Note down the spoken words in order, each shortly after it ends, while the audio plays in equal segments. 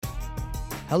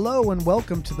Hello and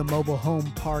welcome to the Mobile Home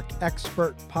Park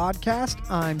Expert Podcast.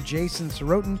 I'm Jason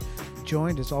Sorotin,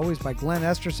 joined as always by Glenn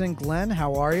Esterson. Glenn,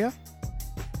 how are you?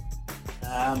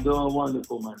 I'm doing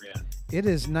wonderful, my man. It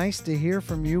is nice to hear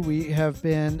from you. We have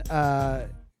been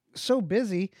so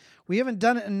busy. We haven't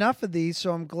done enough of these,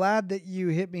 so I'm glad that you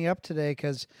hit me up today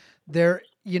because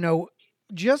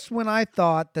just when I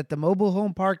thought that the mobile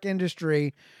home park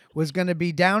industry was going to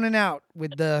be down and out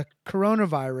with the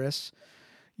coronavirus,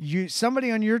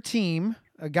 somebody on your team,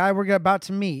 a guy we're about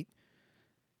to meet,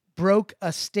 broke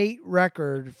a state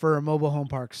record for a mobile home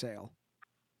park sale.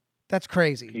 That's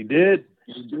crazy. He did.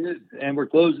 And we're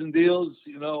closing deals,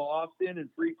 often and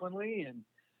frequently. And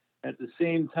at the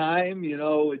same time,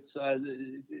 it's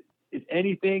if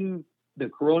anything, the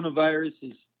coronavirus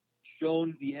has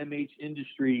shown the MH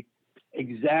industry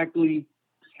exactly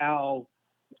how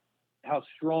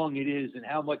strong it is and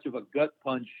how much of a gut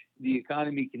punch the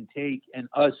economy can take, and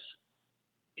us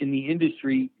in the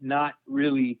industry not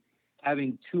really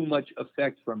having too much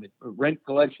effect from it. Rent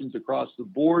collections across the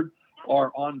board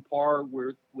are on par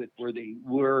with where they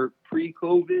were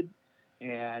pre-COVID,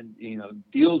 and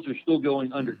deals are still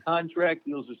going under contract,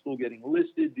 deals are still getting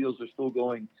listed, deals are still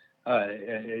going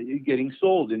getting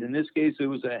sold. And in this case, it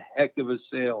was a heck of a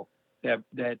sale that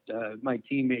my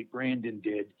teammate Brandon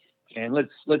did. And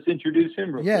let's introduce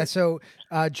him real quick. So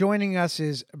joining us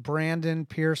is Brandon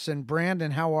Pearson.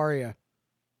 Brandon, how are you?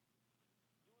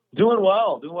 Doing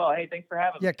well. Hey, thanks for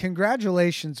having me. Yeah,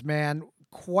 congratulations, man.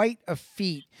 Quite a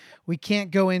feat. We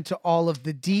can't go into all of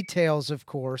the details, of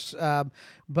course,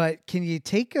 but can you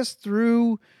take us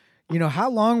through, how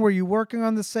long were you working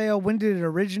on the sale? When did it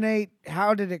originate?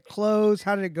 How did it close?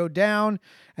 How did it go down?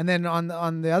 And then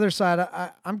on the other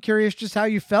side, I'm curious just how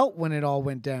you felt when it all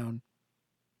went down.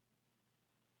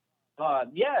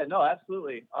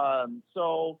 Absolutely.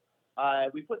 So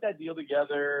we put that deal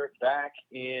together back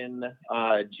in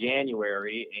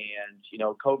January, and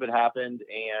COVID happened,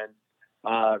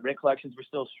 and rent collections were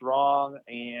still strong,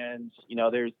 and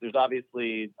there's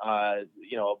obviously a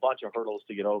bunch of hurdles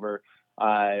to get over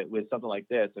with something like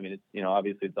this. I mean, it's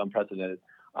obviously it's unprecedented,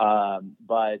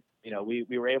 but we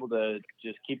were able to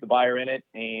just keep the buyer in it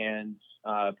and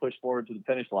push forward to the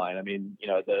finish line. I mean,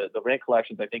 the rent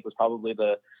collections I think was probably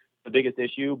the biggest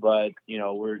issue, but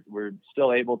we're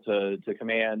still able to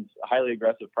command highly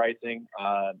aggressive pricing,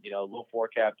 low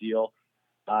 4-cap deal.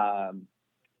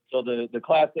 So the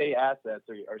Class A assets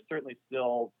are certainly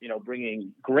still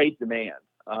bringing great demand,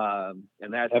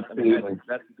 and that's the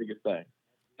biggest thing.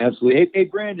 Absolutely. Hey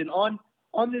Brandon,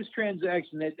 on this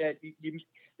transaction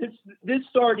this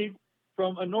started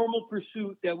from a normal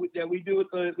pursuit that we do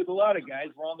with a lot of guys.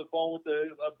 We're on the phone with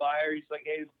a buyer. He's like,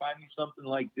 "Hey, find me something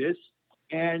like this."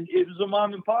 And it was a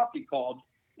mom and pop he called,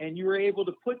 and you were able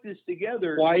to put this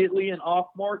together quietly and off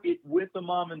market with a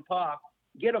mom and pop,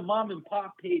 get a mom and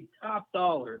pop paid top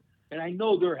dollar, and I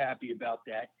know they're happy about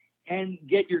that, and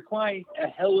get your client a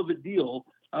hell of a deal,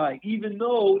 even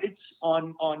though it's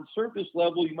on surface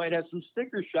level, you might have some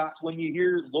sticker shocks when you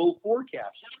hear low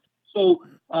forecasts. So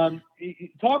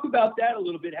talk about that a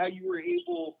little bit, how you were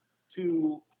able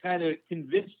to kind of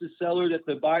convince the seller that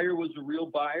the buyer was a real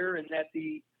buyer, and that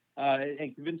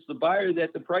and convince the buyer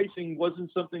that the pricing wasn't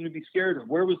something to be scared of.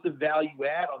 Where was the value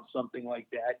add on something like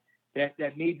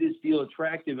that made this deal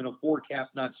attractive and a 4-cap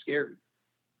not scary?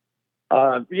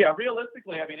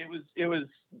 Realistically, I mean, it was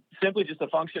simply just a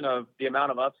function of the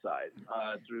amount of upside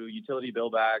through utility bill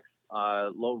backs,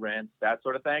 low rents, that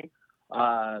sort of thing.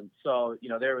 So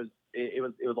it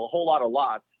was a whole lot of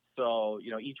lots. So,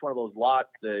 each one of those lots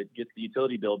that gets the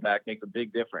utility bill back makes a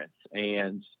big difference.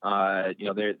 And,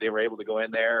 they were able to go in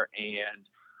there and,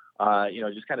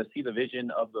 just kind of see the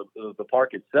vision of the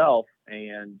park itself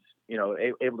and,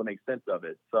 able to make sense of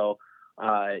it. So,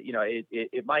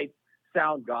 it might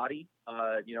sound gaudy,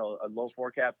 a low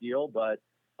 4-cap deal, but,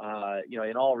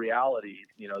 in all reality,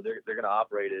 they're going to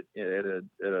operate it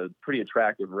at a pretty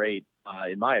attractive rate,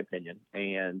 in my opinion.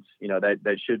 And,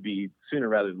 that should be sooner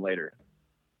rather than later.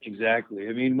 Exactly.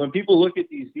 I mean, when people look at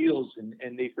these deals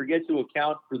and they forget to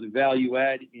account for the value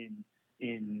add in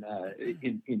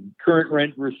current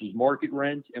rent versus market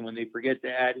rent, and when they forget to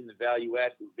add in the value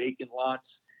add for vacant lots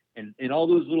and all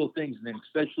those little things, and then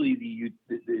especially the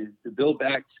bill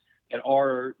backs that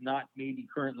are not maybe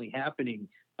currently happening,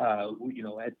 at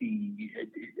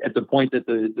the point that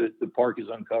the park is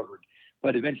uncovered,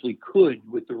 but eventually could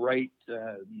with the right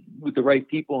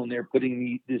people in there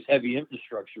putting this heavy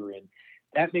infrastructure in.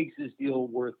 That makes this deal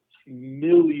worth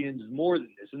millions more than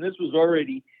this. And this was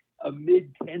already a mid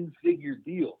 10-figure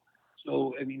deal.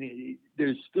 So, I mean,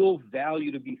 there's still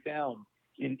value to be found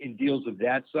in deals of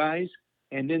that size.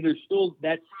 And then there's still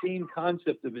that same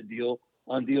concept of a deal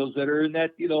on deals that are in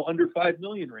that, under 5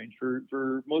 million range for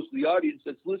most of the audience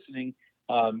that's listening.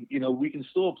 We can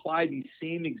still apply these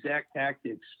same exact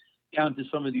tactics down to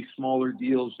some of these smaller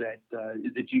deals that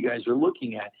you guys are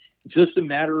looking at. It's just a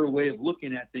matter of way of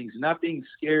looking at things, not being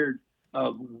scared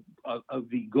of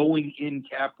the going in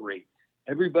cap rate.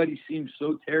 Everybody seems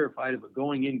so terrified of a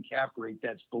going in cap rate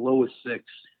that's below a 6.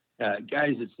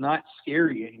 Guys, it's not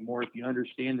scary anymore if you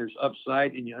understand there's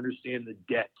upside and you understand the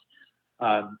debt.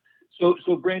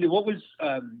 So Brandon, what was,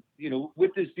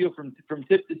 with this deal from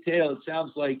tip to tail, it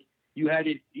sounds like you had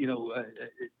it,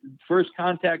 first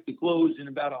contact to close in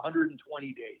about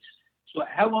 120 days. So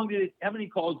how many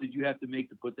calls did you have to make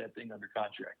to put that thing under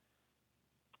contract?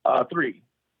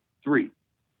 3.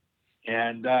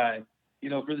 And,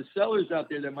 for the sellers out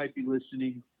there that might be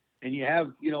listening and you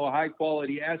have, a high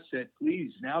quality asset,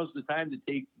 please, now's the time to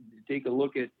take a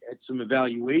look at some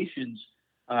evaluations.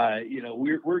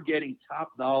 We're getting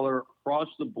top dollar across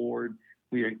the board.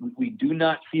 We do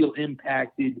not feel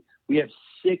impacted. We have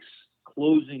 6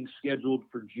 closings scheduled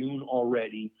for June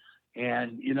already.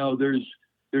 And,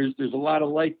 there's a lot of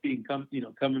life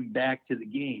coming back to the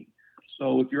game.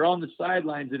 So if you're on the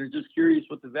sidelines and are just curious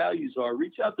what the values are,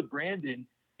 reach out to Brandon.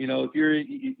 If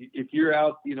you're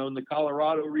out, in the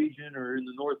Colorado region or in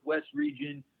the Northwest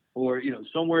region or,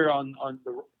 somewhere on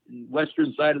the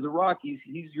western side of the Rockies,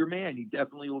 he's your man. He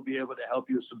definitely will be able to help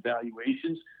you with some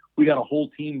valuations. We got a whole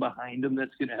team behind him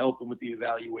that's going to help him with the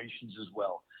evaluations as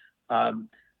well.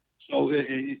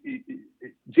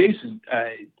 Jason,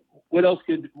 what else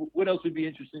would be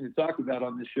interesting to talk about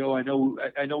on this show? I know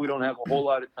we don't have a whole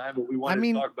lot of time, but we wanted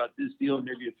to talk about this deal and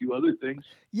maybe a few other things.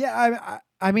 Yeah,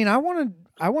 I want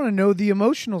to know the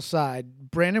emotional side,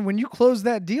 Brandon. When you closed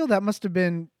that deal, that must have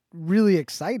been really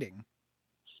exciting.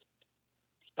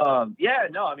 It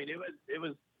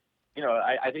was.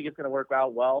 I think it's going to work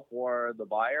out well for the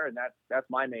buyer, and that's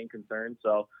my main concern.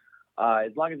 So,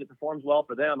 as long as it performs well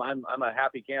for them, I'm a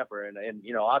happy camper, and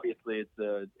obviously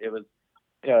it was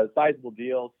a sizable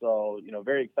deal, so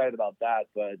very excited about that.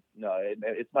 But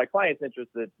it's my client's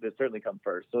interest that certainly come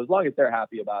first. So as long as they're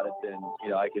happy about it, then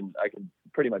I can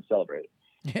pretty much celebrate it.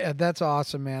 Yeah, that's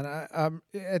awesome, man. I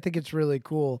think it's really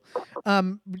cool.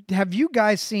 Have you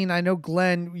guys seen, I know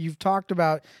Glenn, you've talked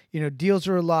about, deals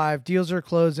are alive, deals are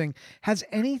closing. Has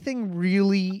anything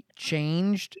really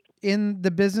changed in the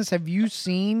business? Have you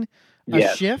seen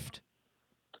a shift?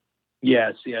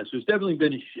 Yes. There's definitely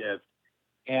been a shift.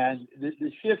 And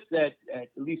the shift that at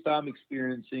least I'm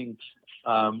experiencing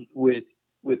with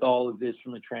all of this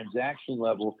from a transaction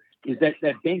level is that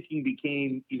banking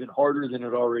became even harder than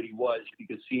it already was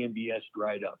because CMBS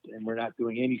dried up and we're not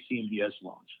doing any CMBS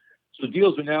loans. So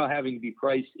deals are now having to be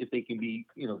priced if they can be,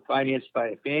 financed by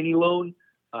a Fannie loan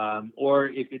or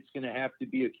if it's going to have to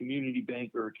be a community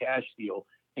bank or a cash deal.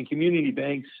 And community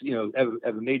banks, have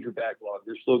a major backlog.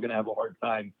 They're still going to have a hard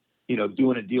time,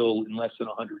 doing a deal in less than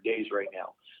 100 days right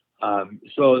now.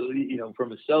 So,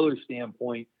 from a seller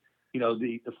standpoint,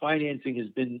 the financing has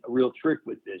been a real trick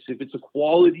with this. If it's a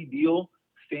quality deal,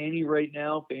 Fannie right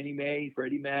now, Fannie Mae,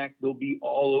 Freddie Mac, they'll be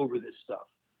all over this stuff.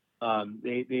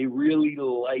 They really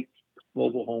like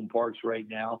mobile home parks right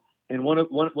now. And one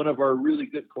of our really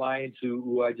good clients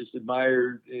who I just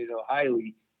admire,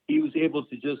 highly, he was able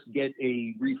to just get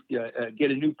a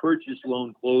new purchase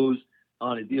loan closed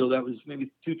on a deal that was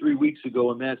maybe 2-3 weeks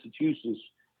ago in Massachusetts.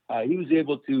 He was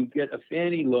able to get a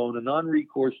Fannie loan, a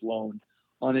non-recourse loan,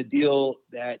 on a deal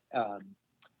that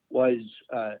was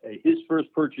his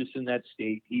first purchase in that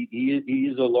state. He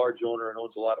is a large owner and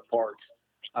owns a lot of parks,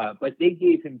 but they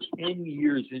gave him 10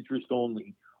 years interest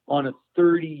only on a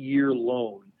 30-year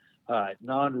loan,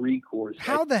 non-recourse.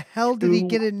 How the hell did he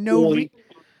get a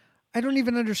I don't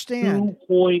even understand.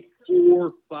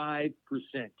 2.45%,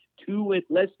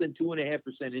 less than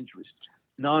 2.5% interest,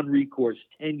 non-recourse,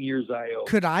 10 years IO.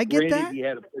 Could I get that? He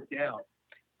had to put down.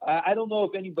 I don't know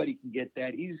if anybody can get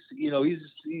that. He's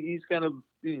kind of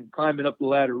climbing up the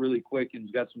ladder really quick and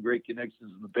he's got some great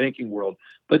connections in the banking world.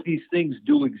 But these things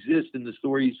do exist, and the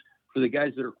stories for the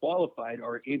guys that are qualified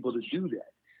are able to do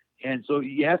that. And so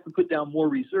you have to put down more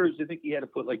reserves. I think he had to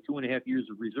put like 2.5 years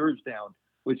of reserves down,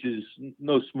 which is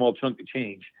no small chunk of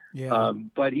change. Yeah.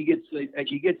 But he gets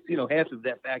half of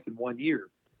that back in 1 year.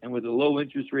 And with a low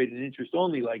interest rate and interest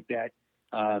only like that,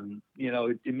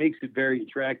 it makes it very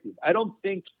attractive. I don't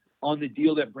think on the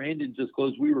deal that Brandon just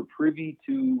closed, we were privy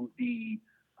to the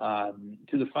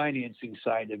financing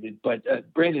side of it.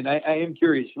 But Brandon, I am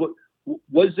curious, what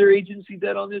was there agency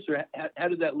debt on this, or how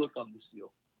did that look on this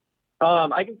deal?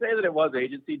 I can say that it was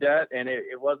agency debt, and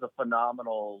it was a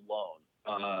phenomenal loan.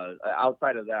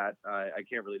 Outside of that, I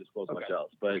can't really disclose much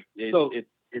else. But it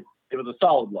was a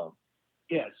solid loan.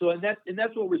 Yeah. So and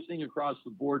that's what we're seeing across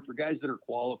the board for guys that are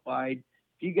qualified.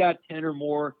 If you got 10 or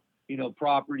more,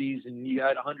 properties, and you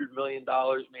got $100 million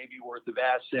maybe worth of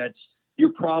assets,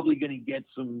 you're probably going to get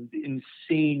some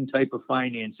insane type of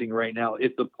financing right now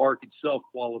if the park itself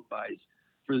qualifies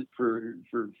for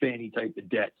Fannie type of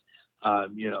debt,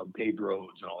 paved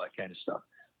roads and all that kind of stuff.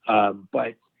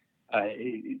 But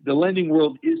the lending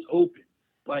world is open,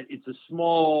 but it's a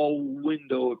small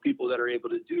window of people that are able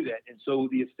to do that. And so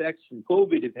the effects from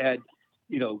COVID have had,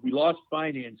 we lost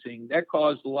financing. That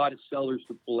caused a lot of sellers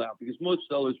to pull out because most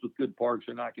sellers with good parks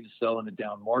are not going to sell in a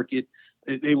down market.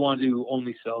 They want to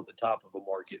only sell at the top of a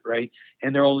market, right?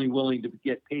 And they're only willing to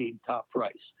get paid top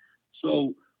price.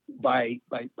 So by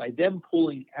them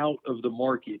pulling out of the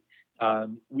market,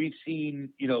 we've seen,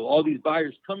 all these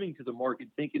buyers coming to the market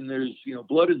thinking there's,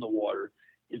 blood in the water.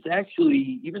 It's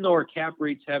actually, even though our cap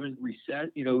rates haven't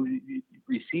receded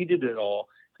at all,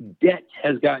 debt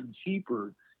has gotten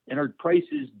cheaper and our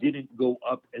prices didn't go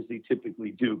up as they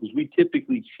typically do because we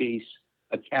typically chase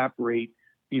a cap rate,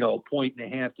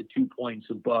 1.5 to 2 points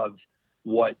above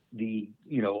what the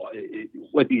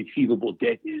achievable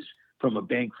debt is from a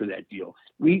bank for that deal.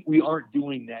 We aren't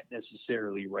doing that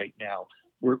necessarily right now.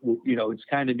 We're it's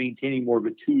kind of maintaining more of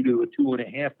a 2 to a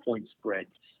 2.5 point spread.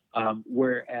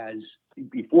 Whereas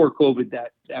before COVID,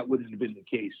 that wouldn't have been the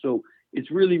case. So it's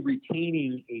really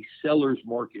retaining a seller's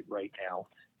market right now.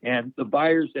 And the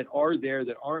buyers that are there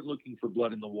that aren't looking for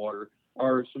blood in the water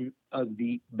are some of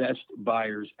the best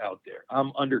buyers out there.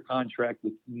 I'm under contract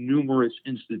with numerous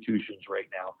institutions right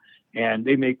now, and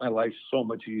they make my life so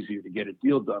much easier to get a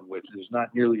deal done with. There's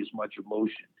not nearly as much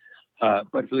emotion.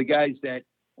 But for the guys that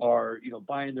are,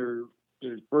 buying their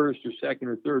first or second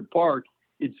or third park,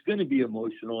 it's going to be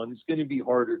emotional and it's going to be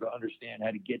harder to understand how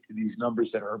to get to these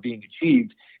numbers that are being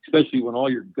achieved, especially when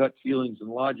all your gut feelings and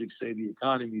logic say the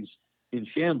economy's in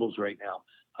shambles right now,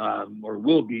 or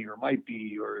will be, or might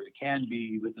be, or it can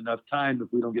be with enough time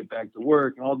if we don't get back to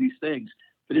work and all these things.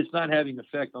 But it's not having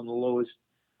effect on the lowest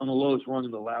rung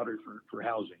of the ladder for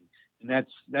housing, and that's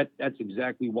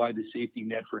exactly why the safety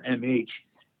net for MH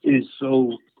is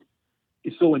so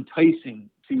enticing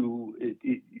to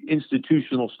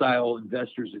institutional style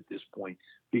investors at this point,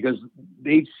 because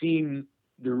they've seen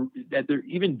that they're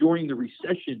even during the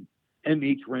recession,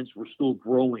 MH rents were still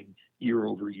growing year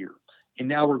over year. And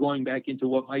now we're going back into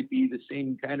what might be the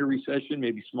same kind of recession,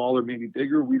 maybe smaller, maybe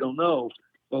bigger. We don't know,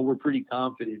 but we're pretty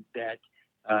confident that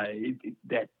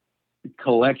that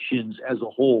collections as a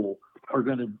whole are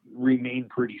going to remain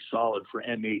pretty solid for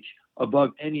MH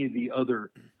above any of the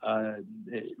other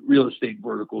real estate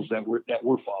verticals that we're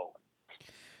following.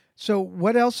 So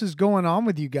what else is going on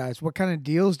with you guys? What kind of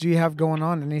deals do you have going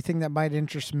on? Anything that might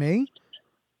interest me?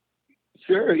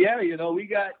 Sure. Yeah. We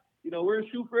got, we're a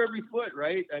shoe for every foot,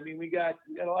 right? I mean, we got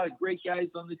a lot of great guys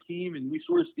on the team and we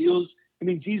source deals. I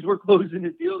mean, geez, we're closing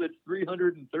a deal that's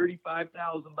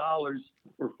 $335,000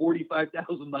 or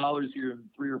 $45,000 here in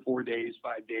 3 or 4 days,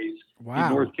 5 days in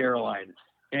North Carolina.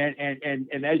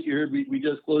 And as you heard, we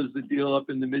just closed the deal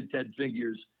up in the mid 10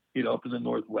 figures, up in the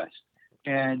Northwest.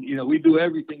 And, we do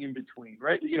everything in between,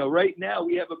 right? Right now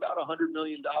we have about $100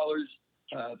 million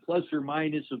plus or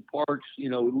minus of parks,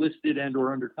 listed and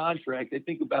or under contract. I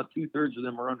think about 2/3 of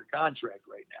them are under contract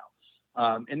right now.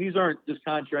 And these aren't just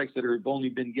contracts that have only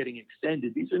been getting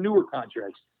extended. These are newer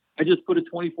contracts. I just put a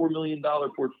 $24 million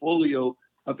portfolio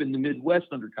up in the Midwest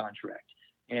under contract.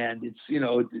 And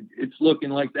it's looking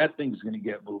like that thing's going to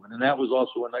get moving. And that was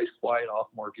also a nice, quiet,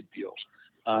 off-market deal.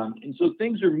 And so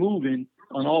things are moving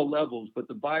on all levels, but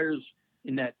the buyers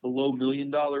in that below $1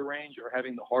 million range are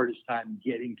having the hardest time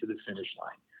getting to the finish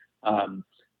line.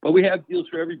 But we have deals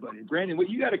for everybody. Brandon,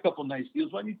 you got a couple nice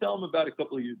deals. Why don't you tell them about a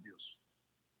couple of your deals?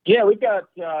 Yeah, we got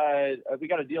a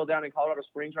deal down in Colorado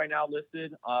Springs right now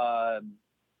listed.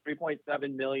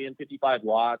 3.7 million, 55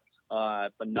 lots.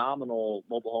 Phenomenal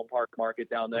mobile home park market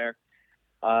down there.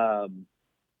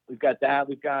 We've got that.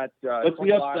 We've got what's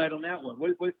the upside on that one?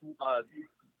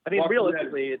 I mean,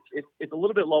 realistically, it's a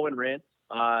little bit low in rent.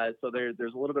 So there's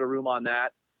a little bit of room on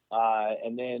that.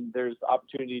 And then there's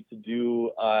opportunity to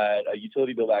do a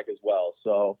utility bill back as well.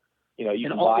 So, you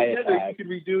can buy it. You could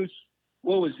reduce,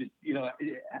 what was it?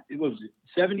 It was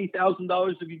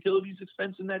 $70,000 of utilities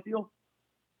expense in that deal?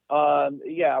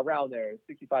 Yeah, around there,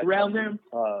 65. Around there?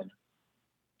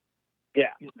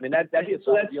 Yeah. I mean, that'd be a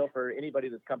solid deal for anybody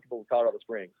that's comfortable with Colorado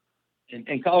Springs.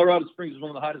 And Colorado Springs is one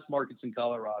of the hottest markets in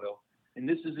Colorado. And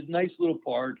this is a nice little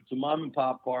park. It's a mom and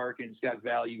pop park, and it's got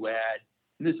value add.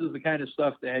 And this is the kind of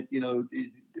stuff that,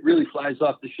 it really flies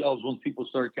off the shelves once people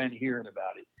start kind of hearing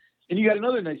about it. And you got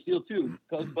another nice deal too.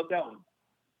 Tell us about that one.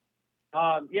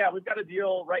 Yeah, we've got a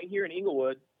deal right here in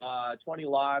Inglewood, 20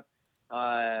 lots,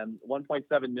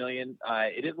 1.7 million.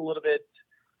 It is a little bit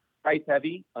price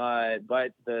heavy,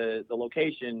 but the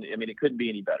location, I mean, it couldn't be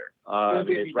any better.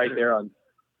 It's right there on,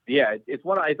 yeah, it's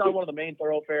on one of the main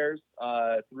thoroughfares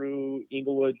through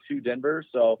Inglewood to Denver.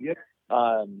 So, yep.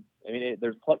 I mean,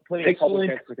 there's plenty of public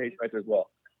transportation right there as well.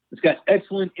 It's got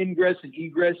excellent ingress and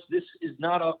egress. This is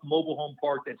not a mobile home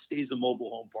park that stays a mobile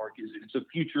home park, is it? It's a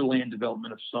future land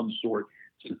development of some sort.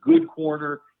 It's a good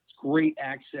corner. It's great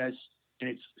access, and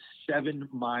it's 7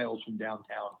 miles from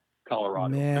downtown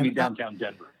Colorado. Man, downtown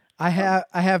Denver. I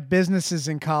have businesses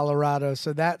in Colorado,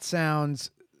 so that sounds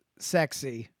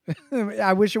sexy.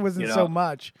 I wish it wasn't so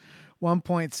much.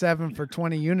 1.7 for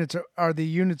 20 units. Are the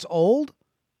units old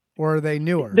or are they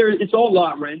newer? It's all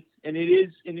lot rent. And it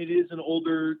is an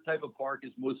older type of park,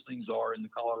 as most things are in the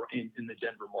in the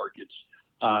Denver markets.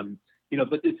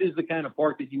 But this is the kind of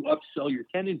park that you upsell your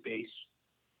tenant base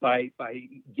by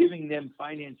giving them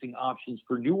financing options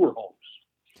for newer homes,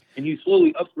 and you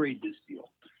slowly upgrade this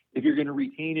deal. If you're going to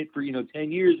retain it for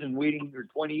 10 years and waiting, or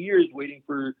 20 years waiting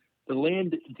for the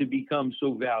land to become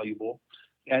so valuable,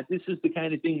 this is the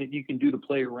kind of thing that you can do to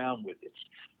play around with it.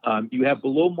 You have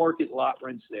below market lot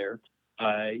rents there.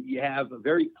 You have a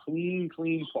very clean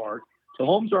park. The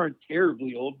homes aren't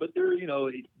terribly old, but they're,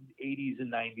 80s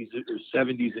and 90s or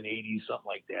 70s and 80s, something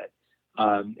like that.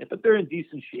 But they're in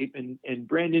decent shape. And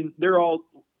Brandon, they're all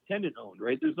tenant owned,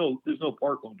 right? There's no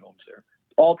park owned homes there.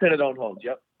 All tenant owned homes.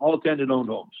 Yep. All tenant owned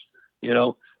homes,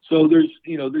 So there's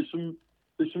some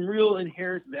real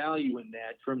inherent value in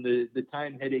that from the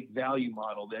time headache value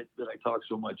model that I talk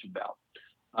so much about.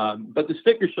 But the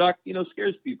sticker shock,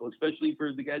 scares people, especially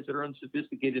for the guys that are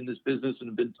unsophisticated in this business and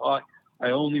have been taught,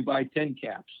 I only buy 10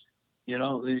 caps.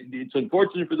 It's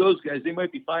unfortunate for those guys. They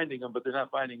might be finding them, but they're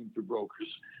not finding them through brokers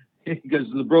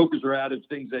because the brokers are out of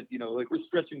things that, like we're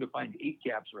stretching to find 8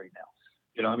 caps right now.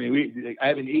 I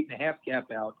have an 8.5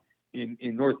 cap out in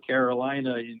North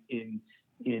Carolina in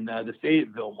the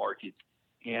Fayetteville market.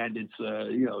 And it's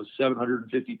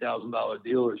 $750,000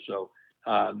 deal or so.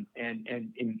 And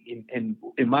in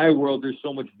my world, there's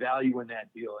so much value in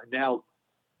that deal. And now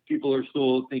people are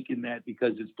still thinking that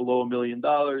because it's below $1 million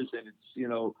and it's,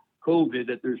 COVID,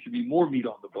 that there should be more meat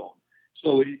on the bone.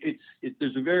 So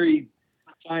there's a very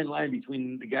fine line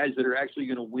between the guys that are actually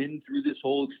going to win through this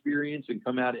whole experience and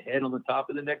come out ahead on the top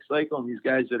of the next cycle, and these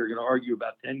guys that are going to argue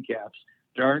about 10 caps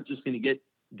that aren't just going to get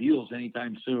deals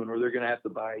anytime soon, or they're going to have to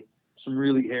buy some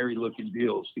really hairy looking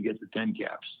deals to get the 10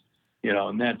 caps.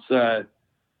 And that's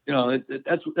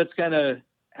that's kind of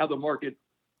how the market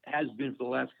has been for the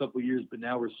last couple of years, but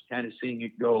now we're kind of seeing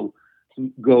it go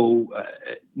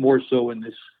more so in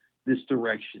this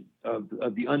direction of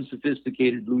the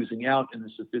unsophisticated losing out and the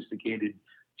sophisticated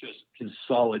just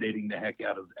consolidating the heck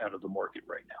out of the market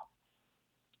right now.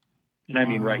 And I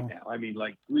mean right now, I mean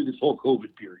like through this whole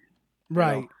COVID period,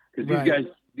 right? Because these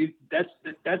guys,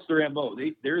 that's their MO.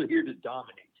 They're here to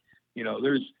dominate.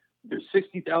 There's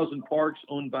 60,000 parks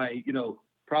owned by,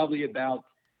 probably about,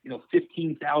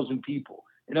 15,000 people.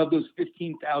 And of those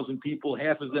 15,000 people,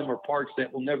 half of them are parks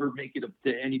that will never make it up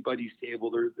to anybody's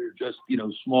table. They're just,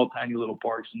 small, tiny little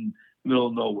parks in the middle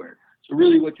of nowhere. So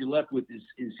really what you're left with is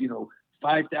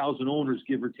 5,000 owners,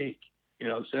 give or take,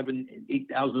 7,000,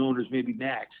 8,000 owners, maybe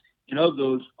max. And of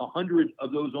those, 100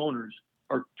 of those owners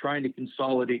are trying to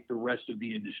consolidate the rest of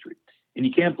the industry. And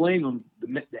you can't blame them.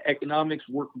 The economics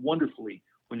work wonderfully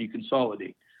when you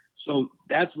consolidate. So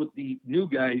that's what the new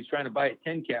guy who's trying to buy a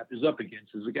 10 cap is up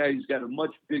against, is a guy who's got a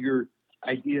much bigger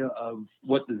idea of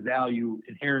what the value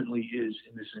inherently is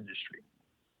in this industry.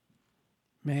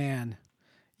 Man,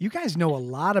 you guys know a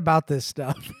lot about this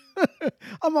stuff.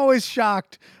 I'm always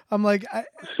shocked. I'm like,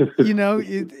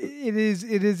 it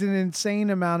is an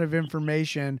insane amount of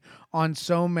information on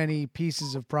so many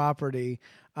pieces of property.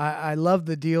 I love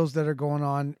the deals that are going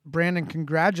on. Brandon,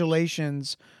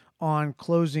 congratulations on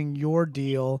closing your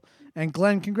deal. And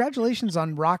Glenn, congratulations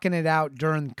on rocking it out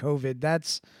during COVID.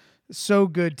 That's so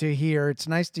good to hear. It's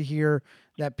nice to hear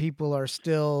that people are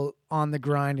still on the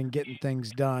grind and getting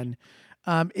things done.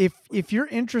 If you're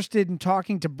interested in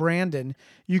talking to Brandon,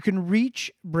 you can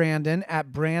reach Brandon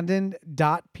at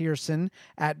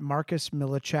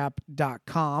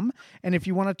brandon.pearson@marcusmillichap.com. And if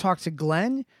you want to talk to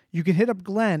Glenn, you can hit up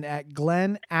Glenn at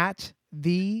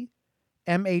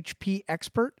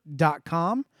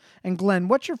glenn@themhpexpert.com. And Glenn,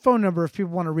 what's your phone number if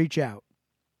people want to reach out?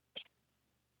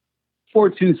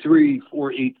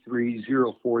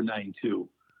 423-483-0492.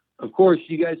 Of course,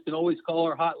 you guys can always call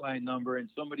our hotline number and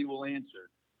somebody will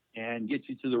answer and get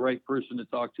you to the right person to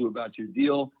talk to about your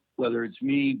deal. whether it's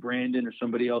me, Brandon, or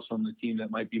somebody else on the team that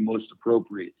might be most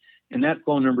appropriate. And that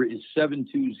phone number is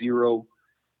 720-MHP,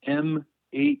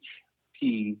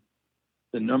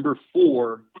 the number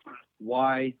 4,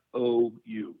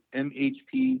 YOU,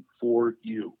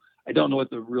 MHP4U. I don't know what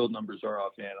the real numbers are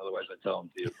offhand, otherwise I tell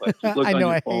them to you. But just look I on know,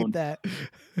 your I phone. hate that.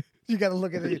 You got to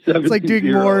look at it. It's like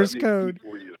doing Morse code.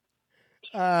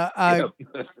 Yep.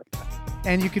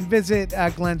 And you can visit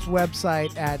Glenn's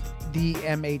website at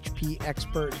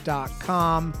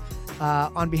themhpexpert.com.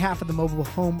 On behalf of the Mobile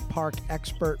Home Park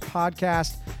Expert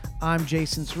Podcast, I'm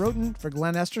Jason Sorotin for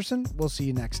Glenn Esterson. We'll see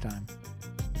you next time.